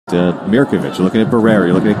Mirkovic, you're looking at Barrera,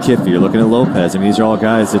 you're looking at Kiffy, you're looking at Lopez. I mean, these are all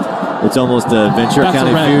guys that it's almost a Ventura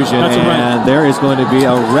County fusion. And there is going to be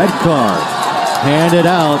a red card handed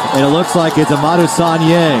out, and it looks like it's Amadou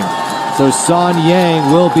Sanyang. So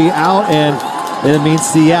Sanyang will be out, and it means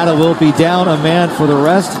Seattle will be down a man for the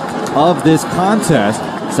rest of this contest.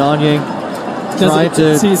 Sanyang trying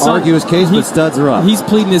to argue his case, but studs are up. He's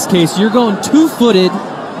pleading his case. You're going two-footed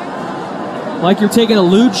like you're taking a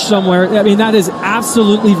luge somewhere. I mean, that is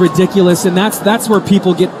absolutely ridiculous, and that's where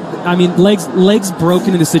people get, I mean, legs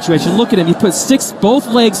broken in the situation. Look at him. He puts both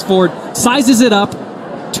legs forward, sizes it up,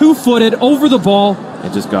 two-footed, over the ball.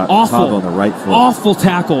 And just got Octavio on the right foot. Awful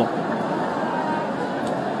tackle.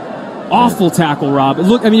 Awful tackle, Rob.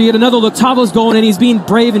 Look, I mean, you get another look. Octavio's going in. He's being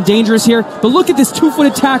brave and dangerous here. But look at this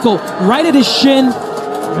two-footed tackle right at his shin.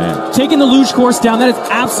 Man. Taking the luge course down. That is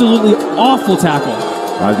absolutely awful tackle.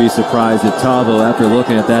 I'd be surprised if Octavio, after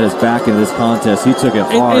looking at that, is back into this contest. He took it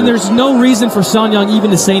hard. And there's no reason for Sanyang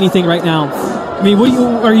even to say anything right now. I mean,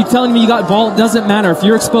 are you telling me you got ball? It doesn't matter. If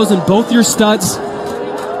you're exposing both your studs,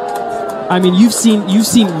 I mean, you've seen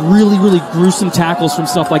really, really gruesome tackles from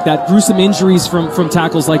stuff like that, gruesome injuries from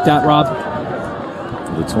tackles like that, Rob.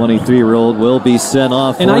 The 23-year-old will be sent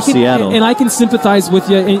off for Seattle. And I can sympathize with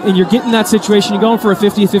you, and you're getting that situation. You're going for a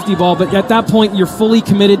 50-50 ball, but at that point, you're fully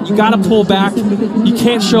committed. You got to pull back. You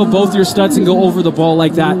can't show both your studs and go over the ball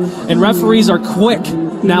like that. And referees are quick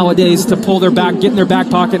nowadays to pull their back, get in their back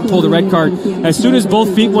pocket and pull the red card. As soon as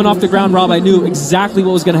both feet went off the ground, Rob, I knew exactly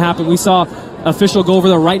what was going to happen. We saw official go over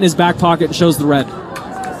there right in his back pocket and shows the red.